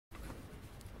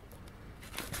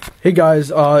Hey guys,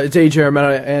 it's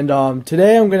AJ and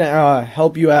today I'm gonna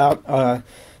help you out.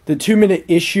 The 2-minute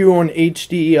issue on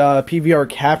HDPVR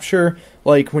capture,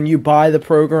 like when you buy the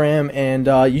program and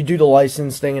you do the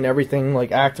license thing and everything,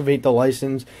 like activate the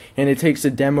license, and it takes the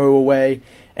demo away.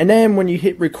 And then when you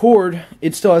hit record,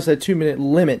 it still has that 2-minute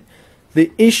limit.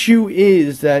 The issue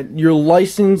is that your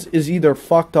license is either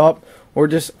fucked up or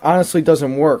just honestly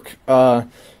doesn't work.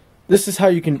 This is how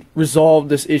you can resolve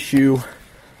this issue.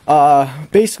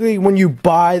 Basically, when you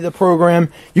buy the program,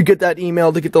 you get that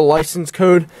email to get the license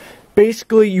code.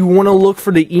 Basically, you want to look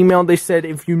for the email. They said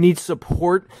if you need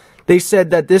support, they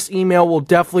said that this email will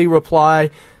definitely reply,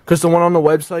 because the one on the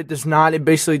website does not. It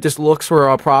basically just looks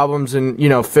for problems and, you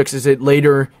know, fixes it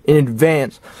later in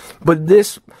advance. But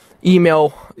this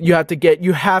email you have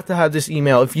to have this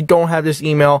email. If you don't have this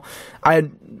email, I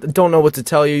don't know what to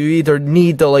tell you. You either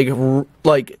need to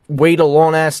like wait a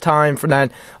long ass time for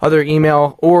that other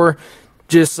email, or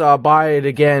just buy it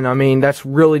again. I mean, that's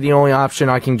really the only option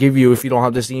I can give you if you don't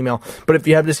have this email. But if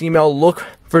you have this email, look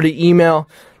for the email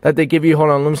that they give you.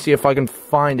 Hold on, let me see if I can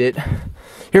find it.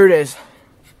 Here it is.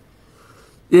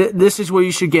 This is what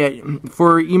you should get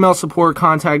for email support.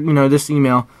 Contact, you know, this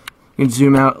email. You can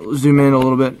zoom in a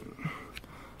little bit.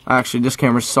 Actually, this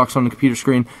camera sucks on the computer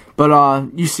screen. But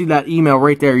you see that email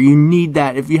right there. You need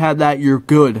that. If you have that, you're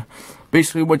good.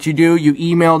 Basically, what you do, you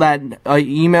email that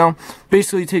email.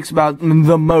 Basically, it takes about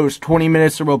the most 20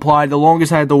 minutes to reply. The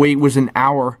longest I had to wait was an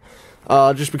hour.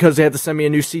 Just because they had to send me a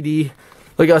new CD,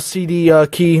 like a CD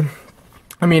key.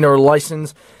 Or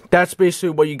license. That's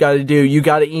basically what you got to do. You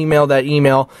got to email that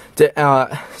email to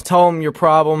tell them your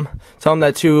problem. Tell them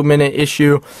that 2-minute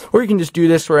issue. Or you can just do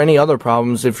this for any other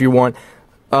problems if you want.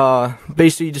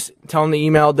 Basically, just tell them the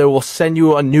email. They will send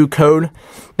you a new code.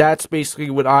 That's basically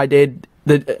what I did.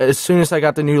 As soon as I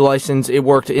got the new license, it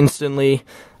worked instantly.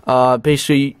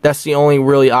 Basically, that's the only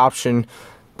really option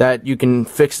that you can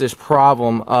fix this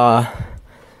problem.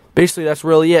 Basically, that's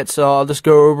really it. So I'll just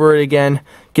go over it again.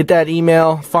 Get that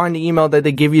email. Find the email that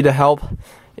they give you to help.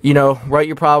 You know, write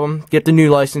your problem. Get the new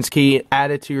license key.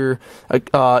 Add it to your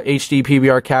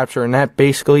HDPVR capture, and that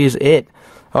basically is it.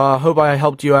 Hope I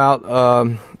helped you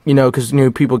out. You know, because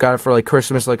new people got it for like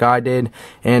Christmas, like I did,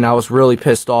 and I was really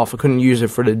pissed off. I couldn't use it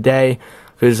for the day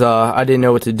because I didn't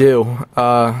know what to do.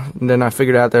 And then I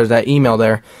figured out there's that email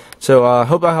there. So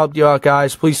hope I helped you out,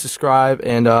 guys. Please subscribe,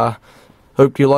 and hope you like.